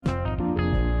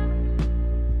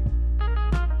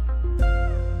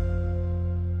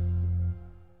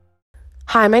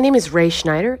Hi, my name is Ray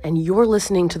Schneider, and you're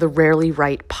listening to the Rarely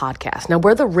Right podcast. Now,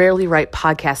 where the Rarely Right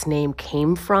podcast name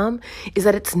came from is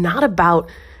that it's not about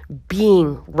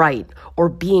being right or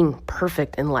being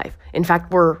perfect in life. In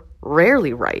fact, we're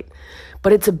rarely right,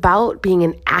 but it's about being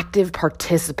an active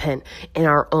participant in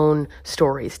our own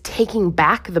stories, taking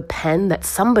back the pen that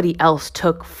somebody else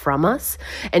took from us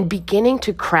and beginning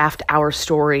to craft our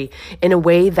story in a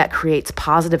way that creates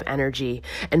positive energy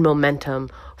and momentum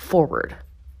forward.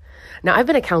 Now, I've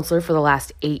been a counselor for the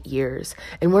last 8 years,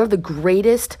 and one of the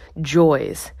greatest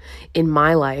joys in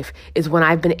my life is when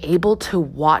I've been able to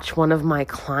watch one of my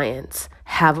clients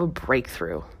have a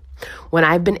breakthrough. When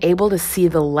I've been able to see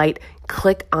the light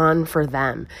click on for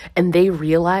them, and they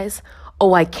realize,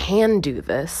 oh, I can do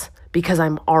this because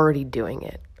I'm already doing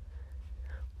it.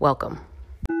 Welcome.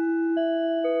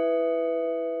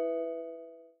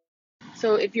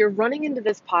 So if you're running into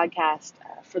this podcast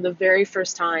for the very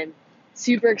first time,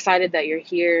 super excited that you're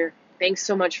here. Thanks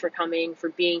so much for coming, for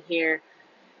being here.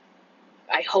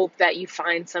 I hope that you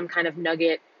find some kind of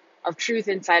nugget of truth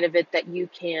inside of it that you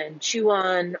can chew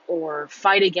on or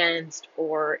fight against,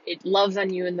 or it loves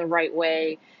on you in the right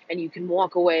way, and you can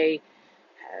walk away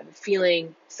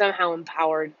feeling somehow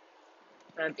empowered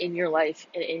in your life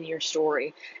and in your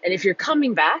story. And if you're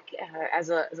coming back as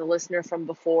a listener from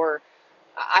before,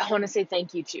 I want to say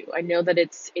thank you too. I know that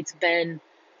it's been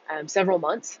several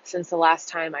months since the last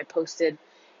time I posted,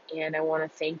 and I want to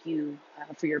thank you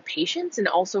for your patience and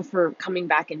also for coming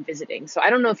back and visiting. So I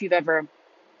don't know if you've ever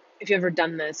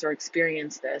done this or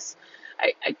experienced this.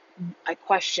 I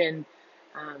question,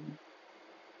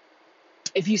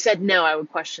 if you said no, I would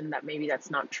question that maybe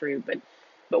that's not true,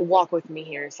 but walk with me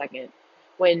here a second.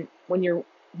 When you're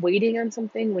waiting on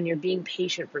something, when you're being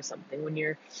patient for something, when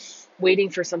you're waiting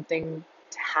for something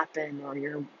to happen, or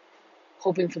you're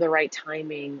hoping for the right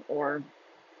timing, or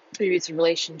maybe it's a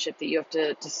relationship that you have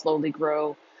to slowly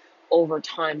grow over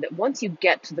time, that once you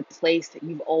get to the place that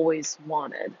you've always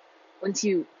wanted, once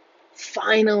you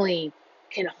finally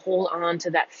can hold on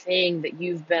to that thing that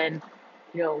you've been,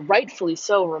 rightfully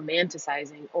so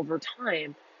romanticizing over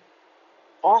time,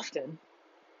 often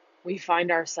we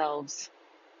find ourselves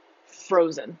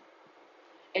frozen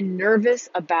and nervous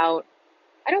about,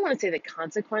 I don't want to say the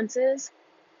consequences,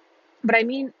 but I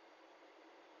mean,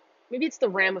 maybe it's the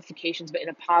ramifications, but in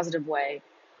a positive way,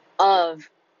 of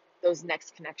those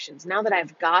next connections. Now that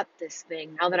I've got this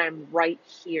thing, now that I'm right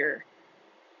here,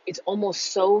 it's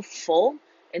almost so full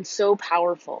and so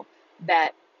powerful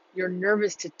that you're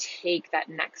nervous to take that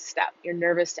next step. You're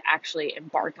nervous to actually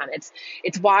embark on it.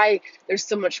 It's why there's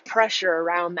so much pressure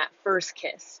around that first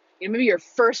kiss. Maybe your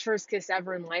first kiss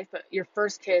ever in life, but your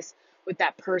first kiss with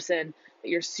that person that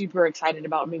you're super excited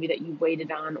about, maybe that you waited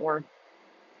on, or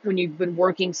when you've been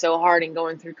working so hard and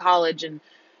going through college and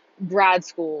grad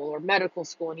school or medical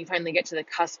school, and you finally get to the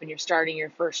cusp and you're starting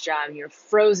your first job, and you're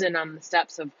frozen on the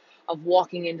steps of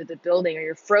walking into the building, or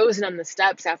you're frozen on the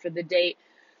steps after the date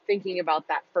thinking about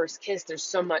that first kiss. There's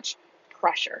so much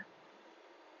pressure.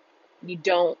 You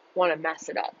don't want to mess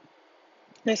it up.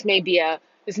 This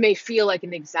may feel like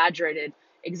an exaggerated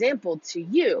example to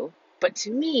you, but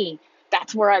to me,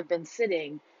 that's where I've been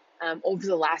sitting over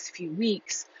the last few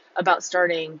weeks about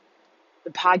starting the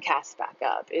podcast back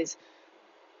up. Is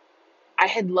I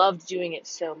had loved doing it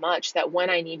so much that when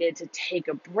I needed to take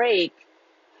a break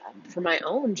for my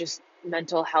own just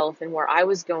mental health and where I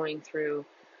was going through,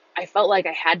 I felt like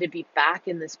I had to be back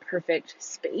in this perfect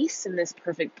space, in this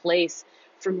perfect place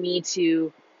for me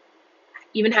to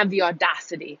even have the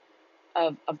audacity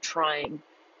of trying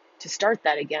to start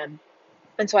that again.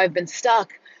 And so I've been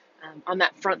stuck on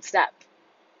that front step,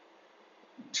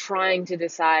 trying to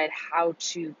decide how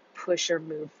to push or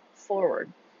move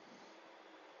forward.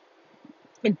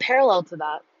 In parallel to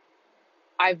that,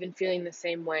 I've been feeling the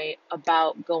same way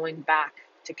about going back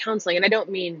to counseling. And I don't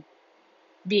mean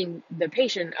being the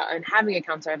patient and having a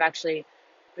counselor. I've actually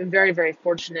been very, very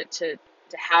fortunate to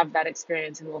have that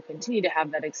experience, and will continue to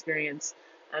have that experience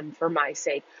for my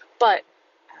sake. But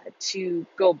to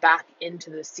go back into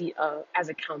the seat as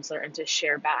a counselor and to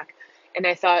share back. And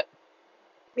I thought,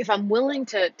 if I'm willing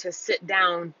to sit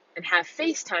down and have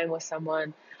FaceTime with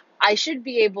someone, I should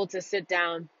be able to sit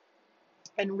down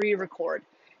and re-record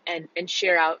and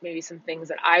share out maybe some things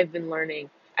that I've been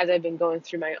learning as I've been going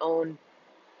through my own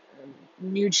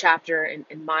new chapter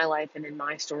in my life and in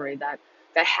my story that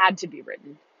had to be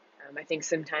written. I think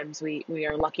sometimes we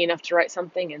are lucky enough to write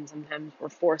something, and sometimes we're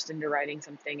forced into writing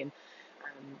something. And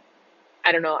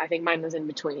I don't know, I think mine was in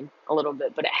between a little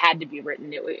bit, but it had to be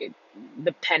written.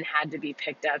 The pen had to be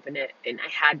picked up, and I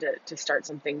had to start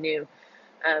something new.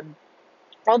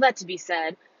 For all that to be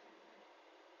said,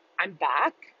 I'm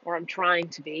back, or I'm trying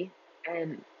to be,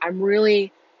 and I'm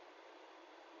really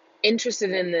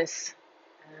interested in this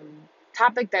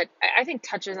topic that I think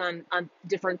touches on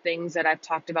different things that I've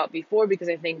talked about before, because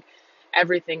I think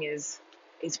everything is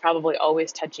probably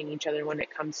always touching each other when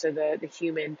it comes to the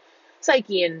human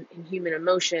psyche and human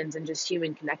emotions and just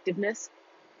human connectiveness.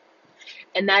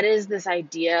 And that is this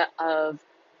idea of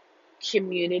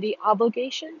community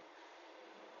obligation.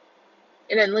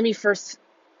 And then let me first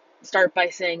start by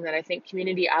saying that I think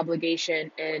community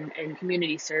obligation and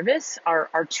community service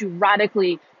are two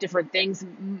radically different things,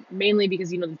 mainly because,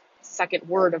 the second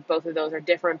word of both of those are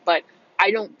different, but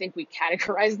I don't think we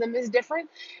categorize them as different.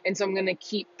 And so I'm going to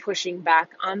keep pushing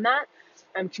back on that.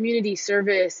 Community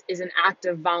service is an act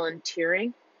of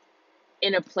volunteering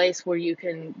in a place where you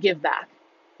can give back,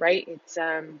 right? It's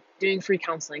doing free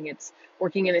counseling. It's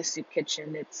working in a soup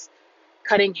kitchen. It's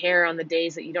cutting hair on the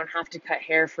days that you don't have to cut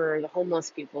hair for the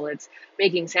homeless people. It's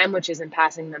making sandwiches and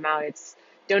passing them out. It's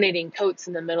donating coats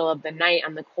in the middle of the night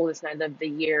on the coldest night of the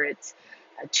year. It's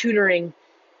tutoring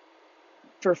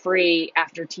for free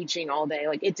after teaching all day.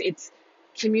 Like it's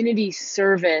community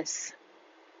service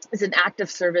is an act of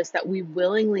service that we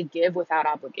willingly give without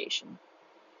obligation.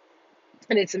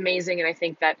 And it's amazing. And I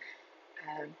think that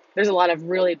there's a lot of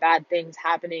really bad things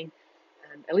happening,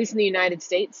 at least in the United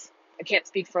States. I can't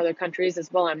speak for other countries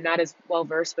as well. I'm not as well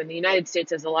versed, but in the United States,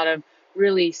 there's a lot of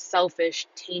really selfish,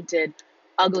 tainted,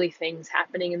 ugly things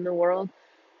happening in the world.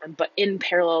 But in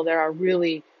parallel, there are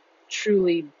really,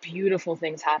 truly beautiful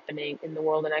things happening in the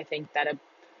world. And I think that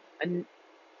a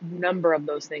number of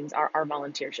those things are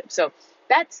volunteership. So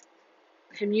that's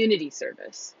community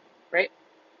service, right?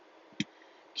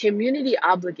 Community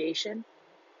obligation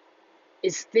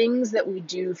is things that we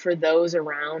do for those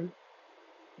around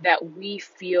that we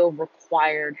feel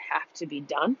required have to be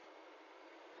done.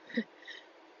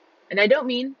 And I don't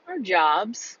mean our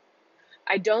jobs.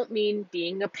 I don't mean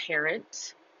being a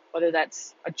parent, whether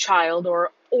that's a child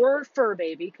or fur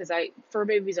baby, because fur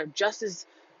babies are just as,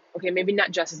 okay, maybe not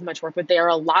just as much work, but they are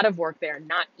a lot of work. They are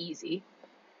not easy.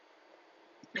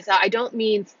 So I don't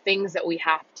mean things that we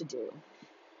have to do,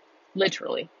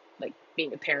 literally, like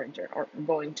being a parent or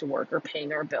going to work or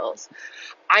paying our bills.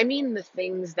 I mean the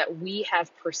things that we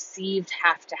have perceived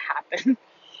have to happen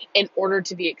in order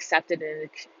to be accepted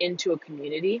into a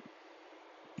community.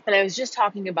 And I was just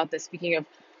talking about this, speaking of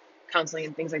counseling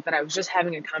and things like that. I was just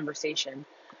having a conversation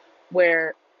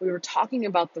where we were talking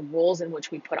about the roles in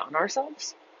which we put on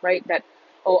ourselves, right? That,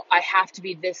 oh, I have to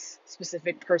be this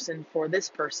specific person for this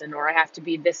person, or I have to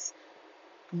be this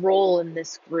role in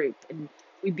this group. And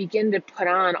we begin to put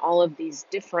on all of these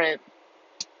different,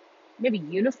 maybe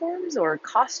uniforms or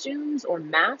costumes or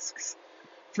masks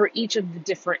for each of the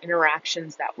different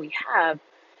interactions that we have.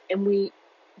 And we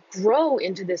grow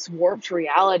into this warped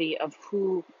reality of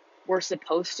who we're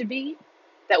supposed to be,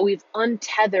 that we've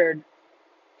untethered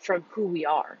from who we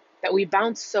are, that we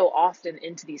bounce so often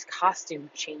into these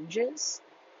costume changes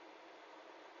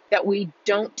that we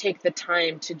don't take the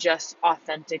time to just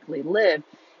authentically live.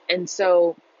 And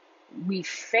so we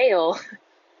fail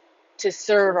to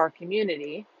serve our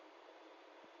community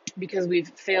because we've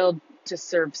failed to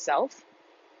serve self.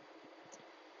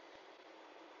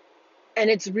 And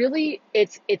it's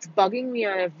bugging me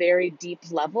on a very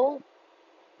deep level,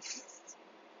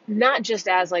 not just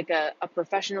as like a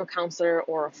professional counselor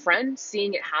or a friend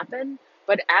seeing it happen,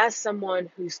 but as someone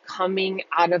who's coming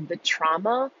out of the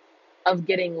trauma of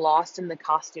getting lost in the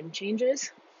costume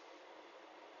changes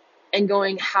and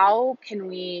going, how can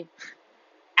we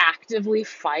actively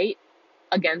fight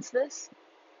against this?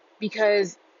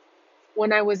 Because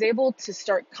when I was able to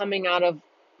start coming out of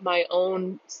my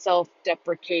own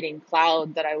self-deprecating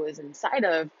cloud that I was inside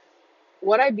of,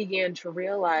 what I began to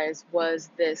realize was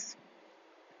this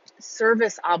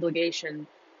service obligation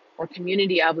or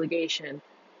community obligation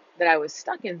that I was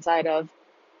stuck inside of.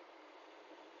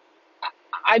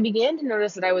 I began to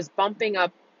notice that I was bumping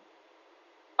up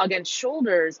against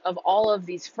shoulders of all of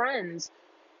these friends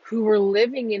who were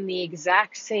living in the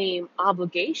exact same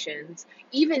obligations,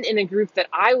 even in a group that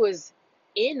I was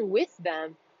in with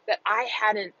them, that I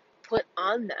hadn't put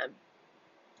on them.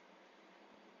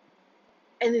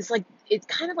 And it's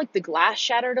kind of like the glass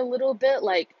shattered a little bit,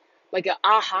 like an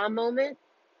aha moment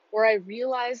where I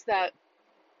realized that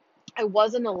I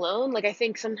wasn't alone. Like, I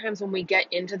think sometimes when we get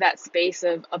into that space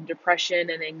of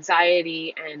depression and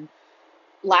anxiety and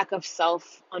lack of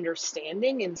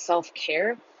self-understanding and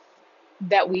self-care,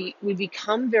 that we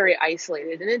become very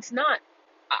isolated. And it's not,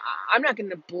 I'm not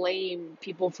going to blame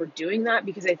people for doing that,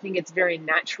 because I think it's very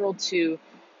natural to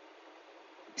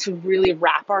really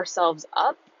wrap ourselves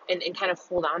up and kind of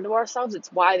hold on to ourselves.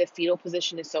 It's why the fetal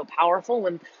position is so powerful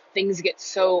when things get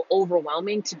so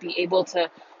overwhelming, to be able to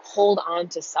hold on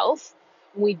to self.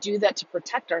 We do that to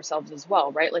protect ourselves as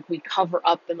well, right? Like we cover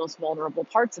up the most vulnerable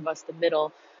parts of us, the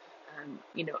middle.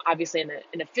 Obviously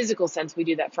in a physical sense, we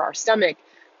do that for our stomach,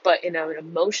 but in an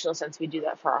emotional sense, we do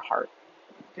that for our heart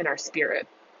and our spirit.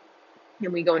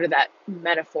 And we go into that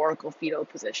metaphorical fetal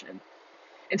position.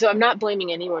 And so I'm not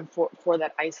blaming anyone for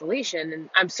that isolation. And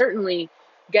I'm certainly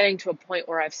getting to a point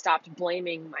where I've stopped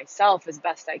blaming myself as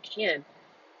best I can.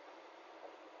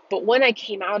 But when I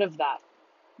came out of that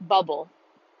bubble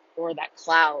or that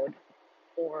cloud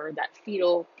or that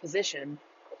fetal position,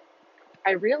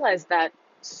 I realized that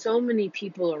so many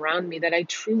people around me that I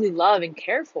truly love and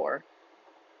care for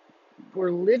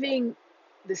were living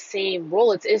the same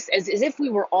role. It's as if we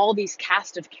were all these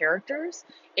cast of characters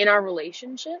in our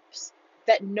relationships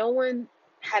that no one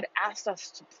had asked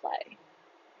us to play.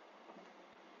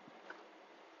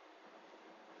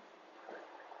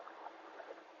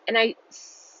 And I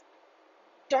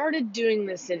started doing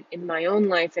this in my own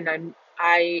life, and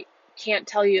I can't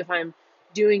tell you if I'm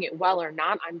doing it well or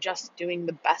not. I'm just doing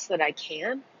the best that I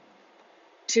can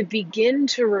to begin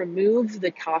to remove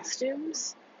the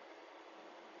costumes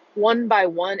one by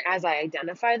one as I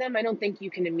identify them. I don't think you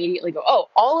can immediately go, oh,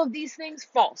 all of these things,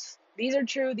 false. These are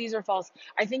true, these are false.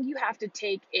 I think you have to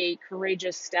take a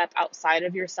courageous step outside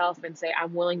of yourself and say,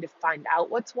 I'm willing to find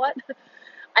out what's what.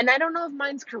 And I don't know if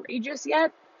mine's courageous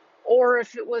yet, or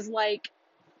if it was like,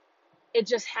 it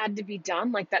just had to be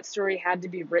done, like that story had to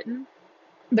be written.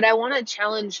 But I want to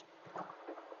challenge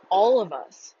all of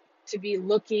us to be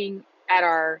looking at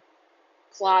our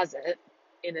closet,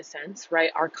 in a sense,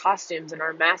 right? Our costumes and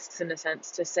our masks, in a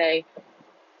sense, to say,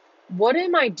 what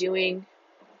am I doing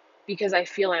because I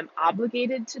feel I'm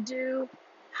obligated to do?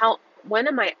 When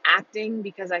am I acting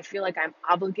because I feel like I'm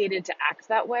obligated to act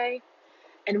that way?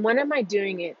 And when am I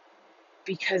doing it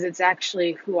because it's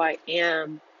actually who I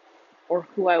am or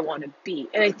who I want to be?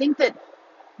 And I think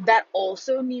that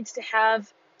also needs to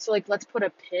have, so like, let's put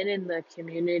a pin in the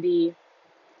community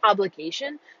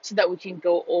obligation so that we can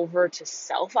go over to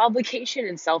self obligation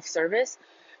and self service,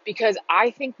 because I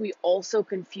think we also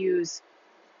confuse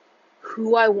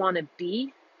who I want to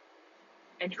be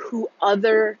and who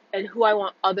I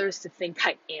want others to think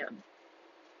I am.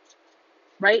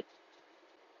 Right?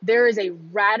 There is a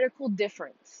radical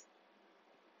difference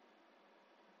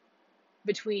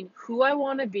between who I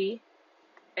want to be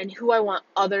and who I want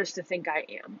others to think I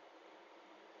am.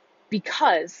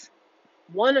 Because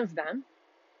one of them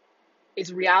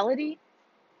is reality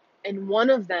and one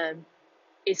of them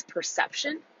is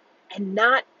perception and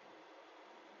not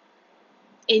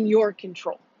in your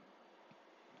control.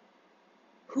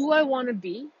 Who I want to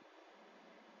be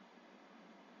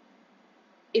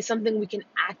is something we can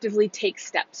actively take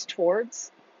steps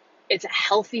towards. It's a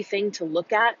healthy thing to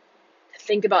look at, to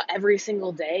think about every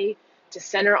single day, to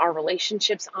center our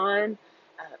relationships on,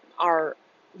 our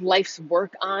life's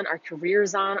work on, our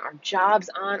careers on, our jobs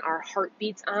on, our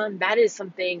heartbeats on. That is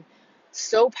something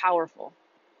so powerful.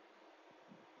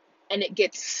 And it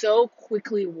gets so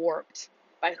quickly warped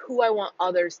by who I want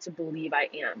others to believe I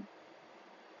am,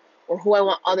 or who I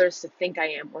want others to think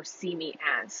I am or see me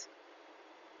as.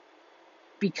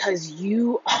 Because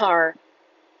you are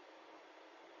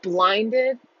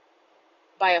blinded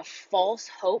by a false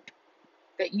hope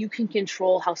that you can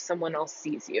control how someone else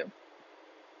sees you.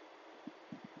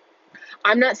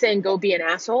 I'm not saying go be an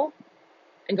asshole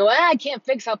and go, I can't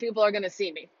fix how people are going to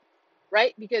see me,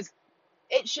 right? Because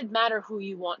it should matter who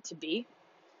you want to be,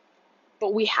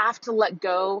 but we have to let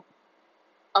go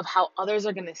of how others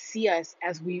are going to see us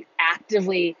as we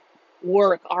actively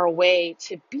work our way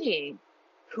to being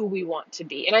who we want to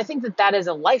be. And I think that is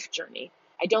a life journey.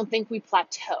 I don't think we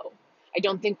plateau. I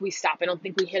don't think we stop. I don't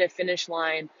think we hit a finish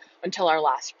line until our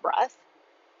last breath.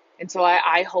 And so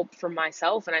I hope for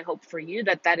myself, and I hope for you,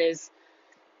 that is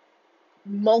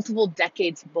multiple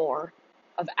decades more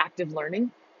of active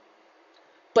learning.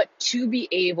 But to be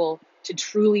able to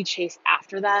truly chase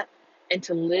after that and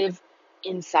to live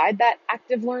inside that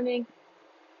active learning,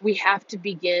 we have to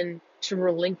begin to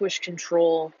relinquish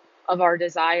control of our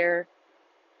desire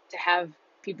to have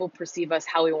people perceive us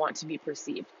how we want to be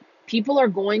perceived. People are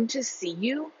going to see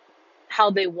you how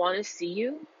they want to see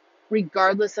you,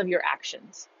 regardless of your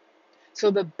actions. So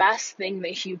the best thing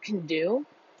that you can do,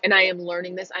 and I am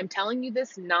learning this, I'm telling you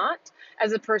this not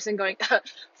as a person going,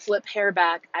 flip hair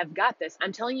back, I've got this.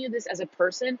 I'm telling you this as a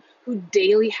person who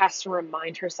daily has to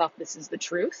remind herself this is the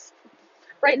truth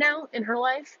right now in her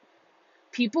life.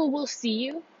 People will see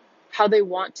you how they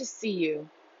want to see you,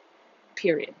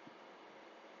 period.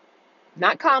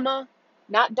 Not comma,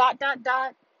 not dot, dot,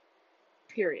 dot.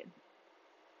 period.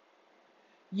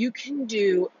 You can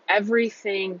do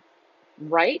everything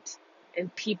right,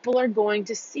 and people are going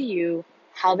to see you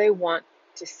how they want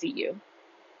to see you.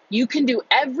 You can do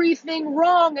everything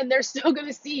wrong, and they're still going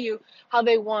to see you how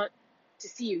they want to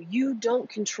see you. You don't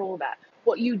control that.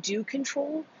 What you do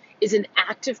control is an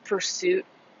active pursuit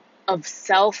of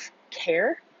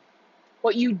self-care.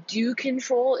 What you do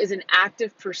control is an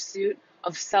active pursuit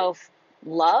of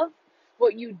self-love.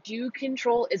 What you do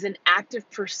control is an active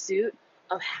pursuit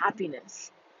of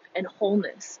happiness and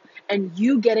wholeness, and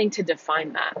you getting to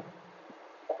define that.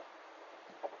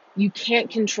 You can't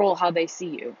control how they see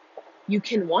you. You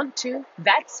can want to.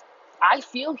 That's, I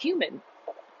feel human,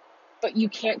 but you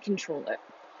can't control it.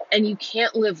 And you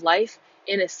can't live life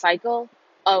in a cycle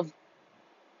of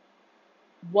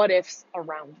what ifs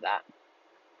around that.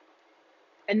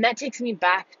 And that takes me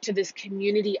back to this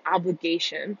community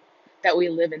obligation that we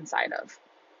live inside of.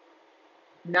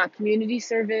 Not community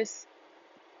service,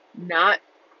 not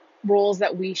roles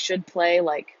that we should play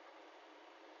like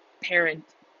parent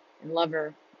and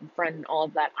lover and friend and all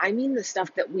of that. I mean the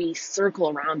stuff that we circle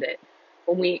around it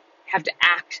when we have to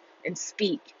act and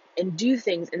speak and do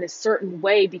things in a certain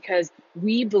way because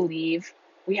we believe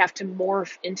we have to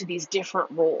morph into these different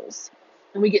roles.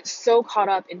 And we get so caught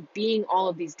up in being all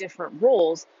of these different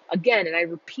roles, again, and I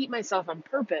repeat myself on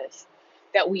purpose,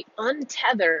 that we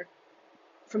untether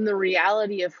from the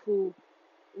reality of who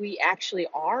we actually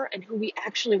are and who we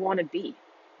actually want to be.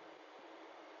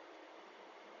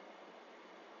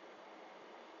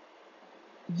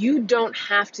 You don't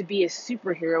have to be a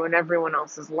superhero in everyone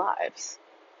else's lives.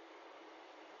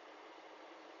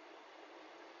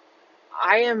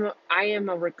 I am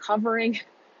a recovering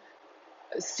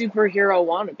superhero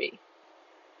wannabe.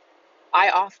 I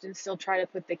often still try to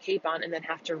put the cape on and then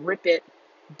have to rip it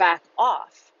back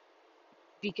off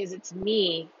because it's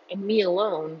me and me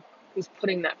alone who's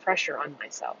putting that pressure on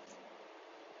myself.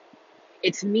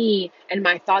 It's me and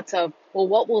my thoughts of, well,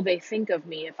 what will they think of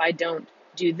me if I don't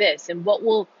do this? And what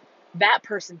will that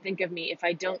person think of me if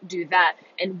I don't do that?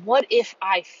 And what if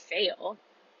I fail?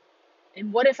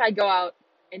 And what if I go out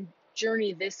and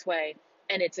journey this way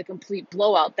and it's a complete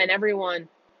blowout? Then everyone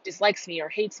dislikes me or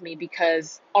hates me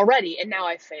because already, and now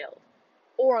I failed.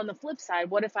 Or on the flip side,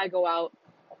 what if I go out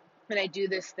and I do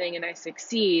this thing and I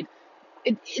succeed?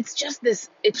 It's just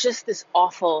this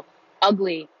awful,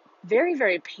 ugly, very,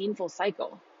 very painful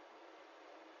cycle.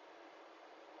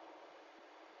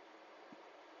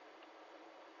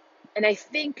 And I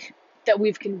think that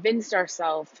we've convinced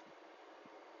ourselves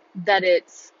that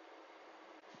it's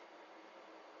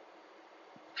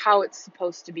how it's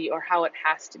supposed to be or how it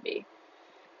has to be.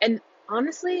 And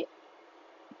honestly,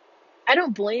 I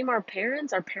don't blame our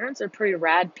parents. Our parents are pretty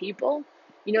rad people.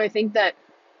 You know, I think that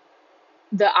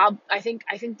I think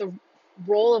the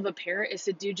role of a parent is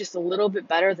to do just a little bit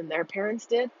better than their parents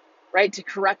did, right? To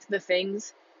correct the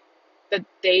things that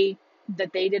they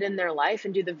did in their life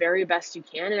and do the very best you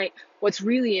can. And what's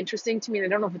really interesting to me, and I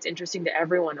don't know if it's interesting to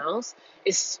everyone else,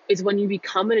 is when you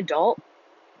become an adult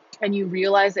and you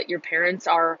realize that your parents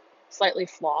are slightly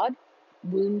flawed,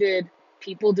 wounded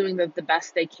people doing the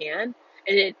best they can.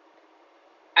 And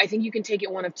I think you can take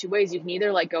it one of two ways. You can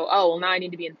either like go, oh, well, now I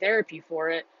need to be in therapy for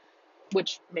it,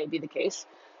 which may be the case.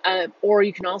 Or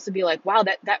you can also be like, wow,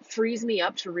 that frees me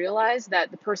up to realize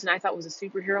that the person I thought was a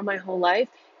superhero my whole life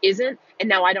isn't, and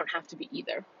now I don't have to be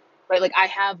either, right? Like I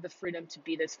have the freedom to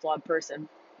be this flawed person.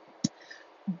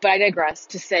 But I digress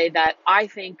to say that I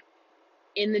think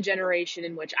in the generation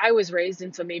in which I was raised,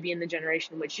 and so maybe in the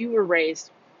generation in which you were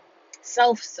raised,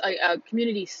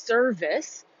 community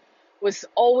service was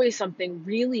always something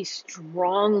really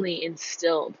strongly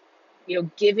instilled. You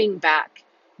know, giving back,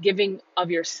 giving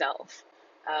of yourself,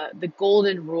 the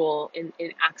golden rule in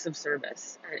acts of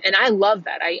service. And I love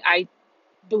that. I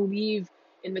believe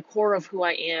in the core of who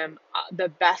I am, the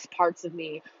best parts of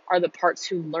me are the parts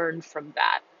who learn from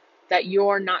that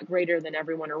you're not greater than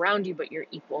everyone around you, but you're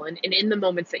equal. And in the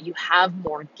moments that you have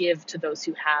more, give to those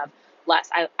who have less.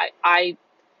 I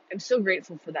am so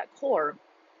grateful for that core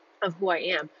of who I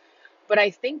am. But I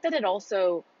think that it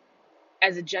also,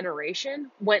 as a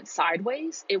generation, went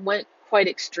sideways. It went quite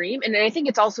extreme. And I think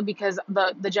it's also because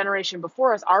the generation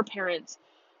before us, our parents,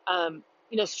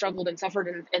 struggled and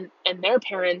suffered, and their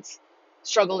parents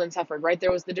struggled and suffered, right?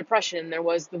 There was the Depression, there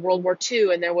was the World War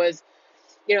II, and there was,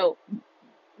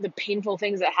 the painful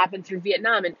things that happened through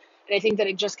Vietnam. And I think that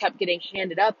it just kept getting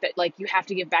handed up that, like, you have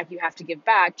to give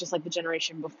back, just like the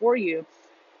generation before you.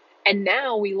 And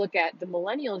now we look at the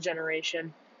millennial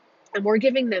generation, and we're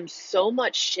giving them so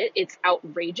much shit, it's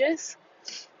outrageous.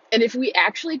 And if we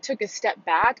actually took a step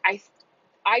back,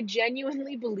 I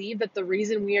genuinely believe that the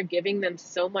reason we are giving them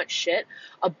so much shit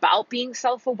about being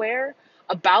self-aware,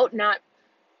 about not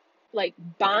like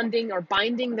bonding or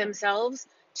binding themselves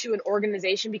to an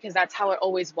organization because that's how it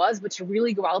always was, but to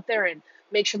really go out there and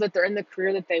make sure that they're in the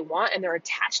career that they want and they're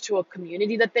attached to a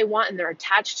community that they want and they're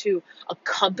attached to a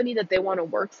company that they want to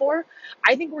work for.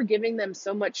 I think we're giving them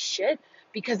so much shit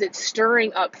because it's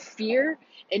stirring up fear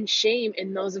and shame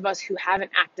in those of us who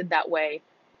haven't acted that way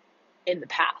in the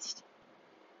past.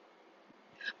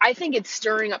 I think it's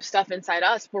stirring up stuff inside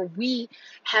us where we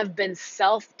have been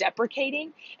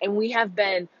self-deprecating and we have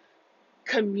been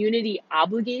community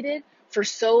obligated for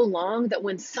so long that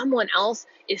when someone else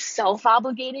is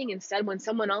self-obligating, instead when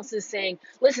someone else is saying,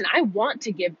 listen, I want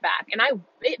to give back and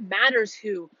it matters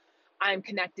who I'm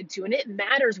connected to and it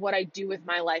matters what I do with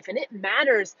my life and it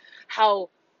matters how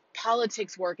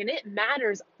politics work and it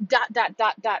matters dot dot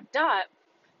dot dot dot,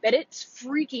 that it's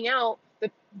freaking out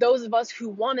those of us who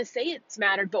want to say it's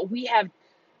mattered, but we have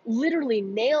literally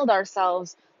nailed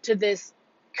ourselves to this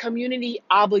community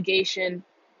obligation,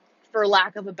 for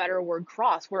lack of a better word,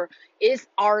 cross, where it is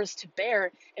ours to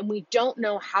bear, and we don't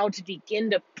know how to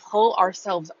begin to pull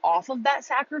ourselves off of that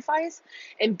sacrifice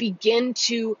and begin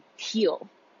to heal.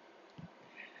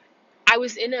 I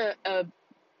was in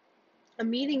a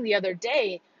meeting the other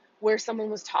day where someone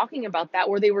was talking about that,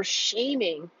 where they were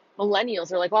shaming millennials.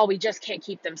 They're like, well, we just can't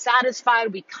keep them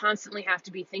satisfied. We constantly have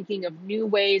to be thinking of new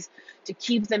ways to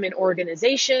keep them in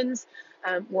organizations.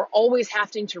 We're always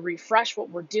having to refresh what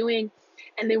we're doing.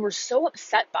 And they were so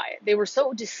upset by it. They were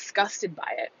so disgusted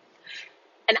by it.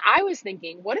 And I was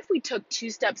thinking, what if we took 2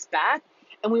 steps back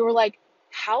and we were like,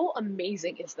 how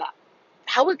amazing is that?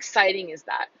 How exciting is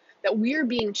that? That we are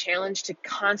being challenged to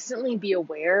constantly be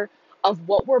aware of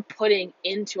what we're putting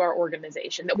into our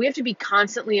organization, that we have to be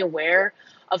constantly aware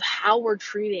of how we're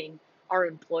treating our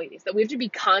employees, that we have to be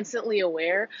constantly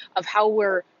aware of how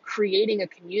we're creating a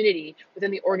community within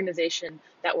the organization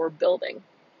that we're building.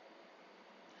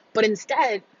 But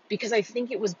instead, because I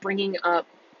think it was bringing up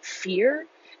fear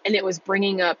and it was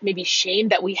bringing up maybe shame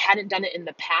that we hadn't done it in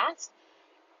the past,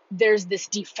 there's this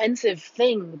defensive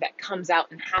thing that comes out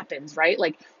and happens, right?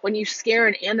 Like when you scare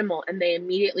an animal and they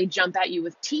immediately jump at you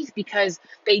with teeth because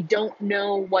they don't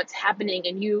know what's happening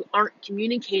and you aren't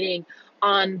communicating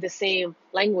on the same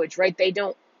language, right? They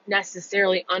don't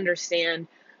necessarily understand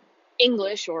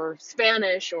English or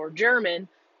Spanish or German.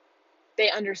 They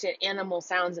understand animal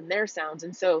sounds and their sounds.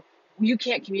 And so you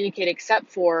can't communicate except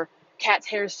for cat's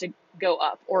hairs to go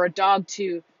up or a dog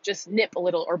to just nip a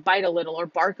little or bite a little or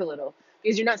bark a little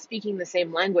because you're not speaking the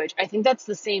same language. I think that's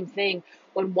the same thing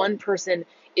when one person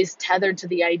is tethered to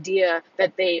the idea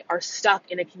that they are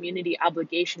stuck in a community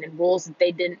obligation and roles that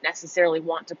they didn't necessarily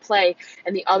want to play.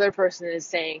 And the other person is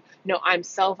saying, no, I'm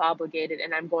self-obligated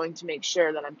and I'm going to make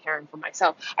sure that I'm caring for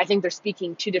myself. I think they're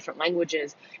speaking 2 different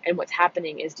languages, and what's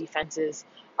happening is defenses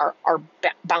are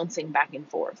bouncing back and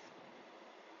forth.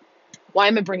 Why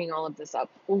am I bringing all of this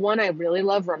up? Well, one, I really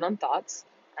love Run on Thoughts.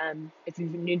 If you're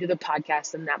new to the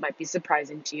podcast, then that might be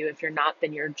surprising to you. If you're not,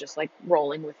 then you're just like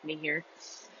rolling with me here.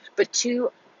 But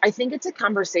 2, I think it's a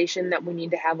conversation that we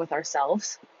need to have with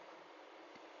ourselves.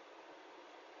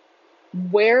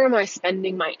 Where am I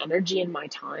spending my energy and my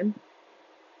time?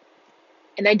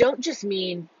 And I don't just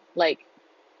mean like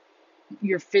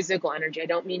your physical energy. I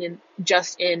don't mean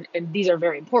and these are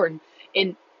very important,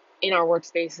 in our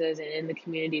workspaces and in the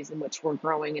communities in which we're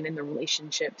growing and in the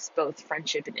relationships, both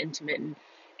friendship and intimate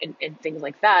and things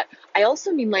like that. I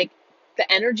also mean like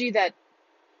the energy that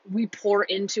we pour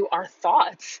into our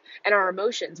thoughts and our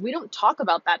emotions. We don't talk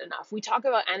about that enough. We talk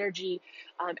about energy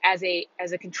as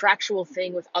a contractual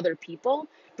thing with other people,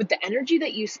 but the energy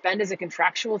that you spend as a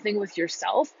contractual thing with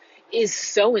yourself is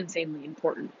so insanely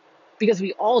important because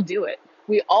we all do it.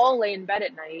 We all lay in bed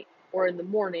at night or in the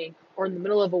morning or in the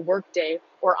middle of a work day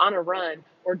or on a run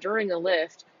or during a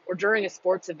lift or during a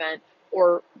sports event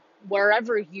or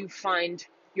wherever you find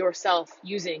yourself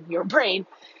using your brain,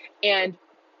 and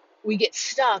we get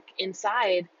stuck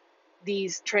inside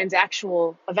these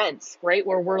transactional events, right?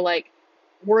 Where we're like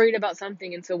worried about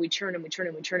something, and so we churn and we churn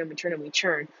and we churn and we churn and we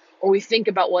churn. Or we think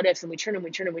about what ifs and we churn and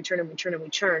we churn and we churn and we churn and we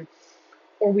churn.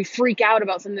 Or we freak out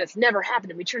about something that's never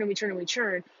happened and we churn and we churn and we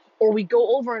churn. Or we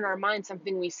go over in our mind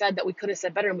something we said that we could have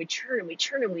said better and we churn and we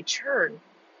churn and we churn.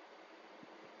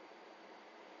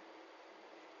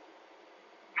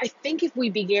 I think if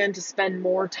we began to spend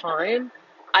more time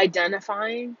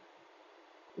identifying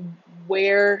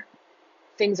where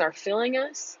things are filling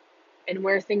us and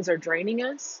where things are draining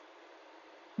us,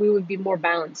 we would be more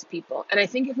balanced people. And I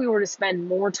think if we were to spend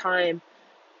more time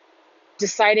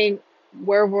deciding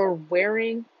where we're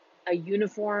wearing a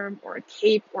uniform or a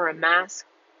cape or a mask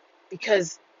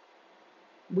because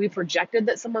we projected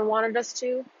that someone wanted us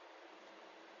to,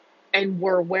 and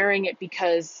we're wearing it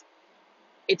because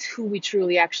it's who we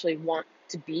truly actually want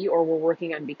to be or we're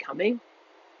working on becoming,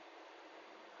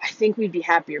 I think we'd be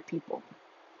happier people.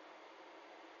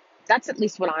 That's at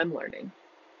least what I'm learning,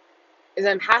 is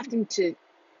I'm having to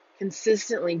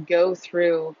consistently go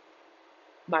through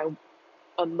my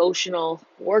emotional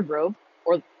wardrobe,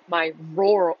 or my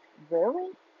role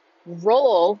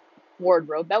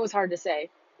wardrobe. That was hard to say.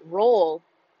 Role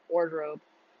wardrobe,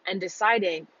 and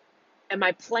deciding, am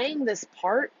I playing this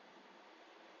part,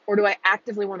 or do I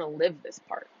actively want to live this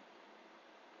part?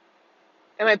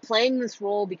 Am I playing this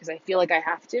role because I feel like I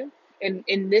have to?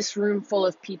 In this room full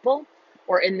of people,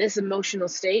 or in this emotional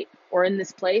state, or in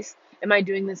this place, am I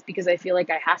doing this because I feel like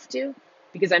I have to?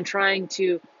 Because I'm trying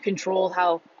to control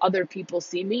how other people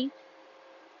see me?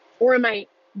 Or am I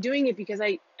doing it because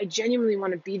I genuinely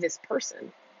want to be this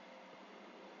person?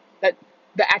 That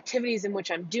the activities in which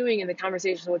I'm doing and the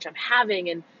conversations in which I'm having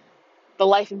and the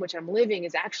life in which I'm living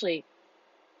is actually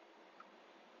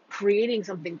creating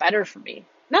something better for me.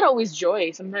 Not always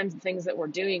joy. Sometimes the things that we're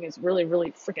doing is really,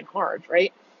 really freaking hard,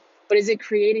 right? But is it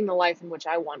creating the life in which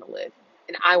I want to live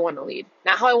and I want to lead?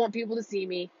 Not how I want people to see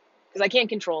me, because I can't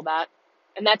control that.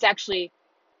 And that's actually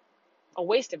a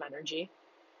waste of energy,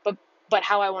 but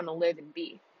how I want to live and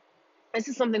be. This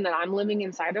is something that I'm living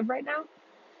inside of right now.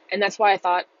 And that's why I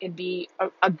thought it'd be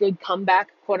a good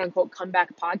comeback, quote unquote,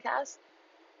 comeback podcast,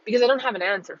 because I don't have an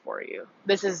answer for you.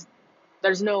 There's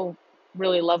no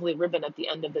really lovely ribbon at the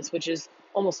end of this, which is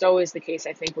almost always the case,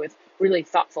 I think, with really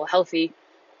thoughtful, healthy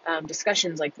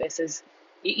discussions like this, is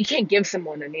you can't give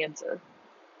someone an answer,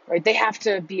 right? They have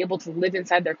to be able to live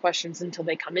inside their questions until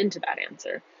they come into that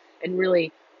answer and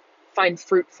really find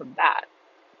fruit from that.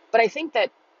 But I think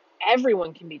that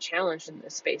everyone can be challenged in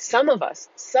this space. Some of us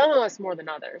more than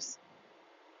others.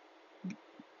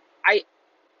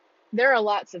 There are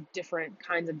lots of different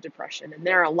kinds of depression, and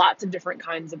there are lots of different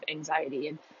kinds of anxiety,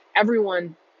 and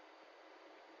everyone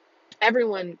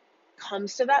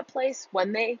comes to that place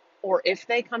when they, or if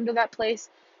they come to that place,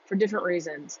 for different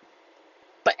reasons.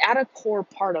 But at a core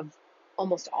part of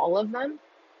almost all of them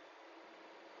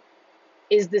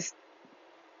is this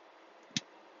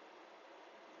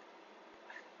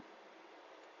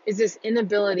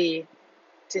inability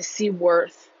to see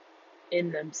worth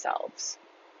in themselves.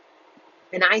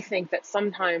 And I think that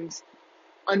sometimes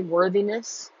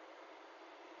unworthiness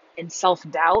and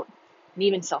self-doubt and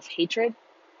even self-hatred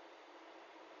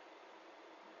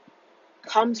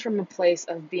comes from a place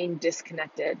of being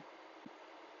disconnected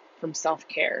from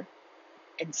self-care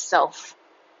and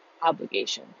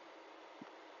self-obligation.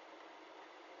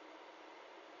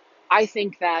 I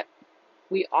think that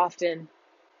we often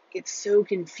get so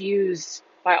confused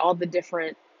by all the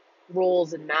different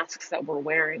roles and masks that we're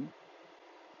wearing,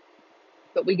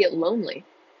 but we get lonely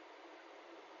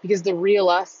because the real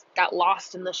us got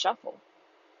lost in the shuffle.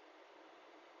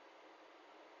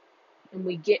 And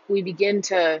we begin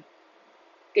to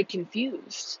get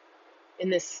confused in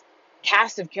this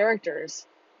cast of characters,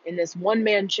 in this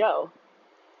one-man show.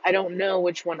 I don't know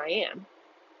which one I am,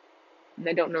 and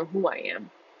I don't know who I am.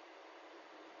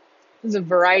 There's a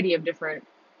variety of different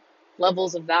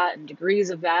levels of that and degrees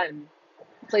of that and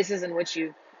places in which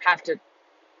you have to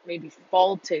maybe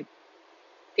fall to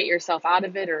get yourself out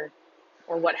of it, or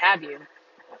what have you.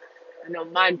 I know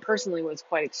mine personally was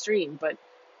quite extreme, but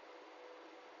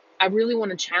I really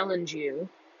want to challenge you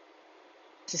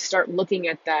to start looking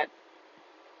at that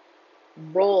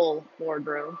role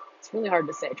wardrobe. It's really hard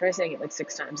to say. Try saying it like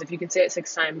 6 times. If you can say it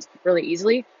 6 times really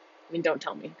easily, I mean, don't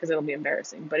tell me because it'll be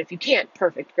embarrassing. But if you can't,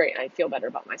 perfect, great. I feel better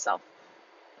about myself.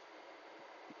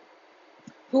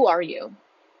 Who are you?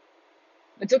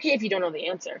 It's okay if you don't know the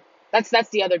answer. That's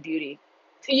the other beauty.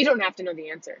 You don't have to know the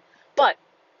answer. But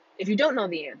if you don't know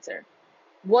the answer,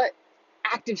 what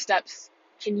active steps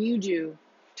can you do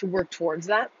to work towards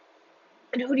that?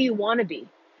 And who do you want to be?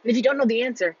 And if you don't know the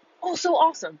answer, oh, so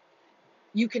awesome.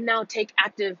 You can now take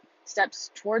active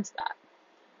steps towards that.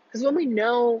 Because when we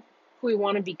know who we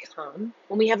want to become,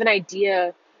 when we have an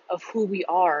idea of who we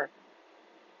are,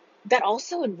 that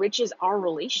also enriches our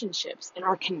relationships and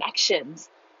our connections,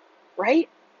 right?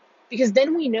 Because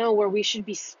then we know where we should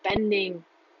be spending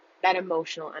that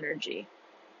emotional energy.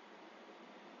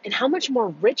 And how much more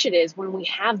rich it is when we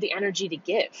have the energy to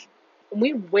give. When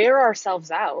we wear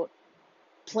ourselves out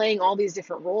playing all these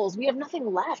different roles, we have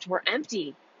nothing left. We're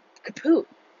empty, kaput.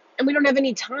 And we don't have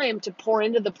any time to pour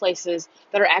into the places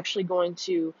that are actually going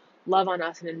to love on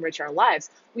us and enrich our lives.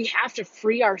 We have to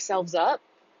free ourselves up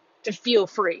to feel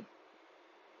free.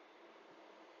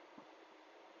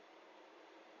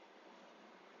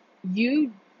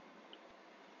 You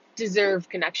deserve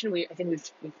connection. I think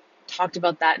we've talked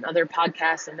about that in other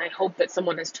podcasts, and I hope that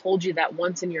someone has told you that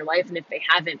once in your life. And if they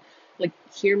haven't, like,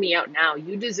 hear me out now.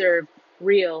 You deserve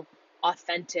real,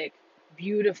 authentic,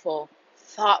 beautiful,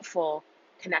 thoughtful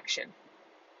connection,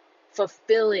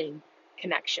 fulfilling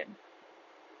connection.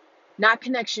 Not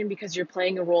connection because you're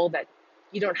playing a role that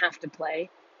you don't have to play.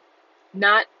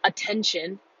 Not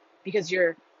attention because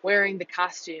you're wearing the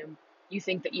costume you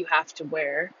think that you have to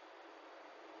wear,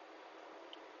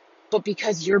 but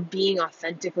because you're being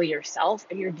authentically yourself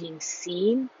and you're being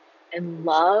seen and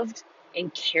loved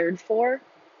and cared for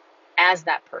as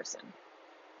that person.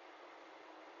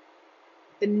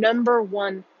 The number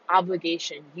one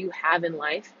obligation you have in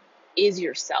life is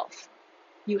yourself.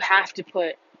 You have to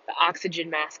put the oxygen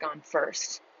mask on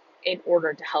first in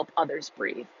order to help others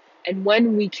breathe. And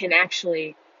when we can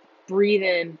actually breathe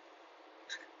in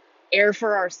air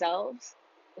for ourselves,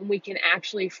 when we can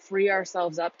actually free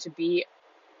ourselves up to be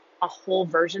a whole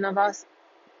version of us,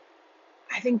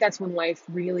 I think that's when life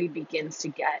really begins to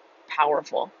get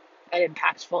powerful and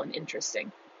impactful and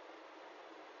interesting.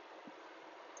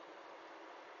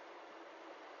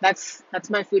 That's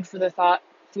my food for the thought.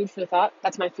 Food for thought.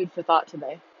 That's my food for thought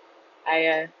today.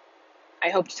 I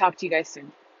hope to talk to you guys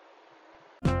soon.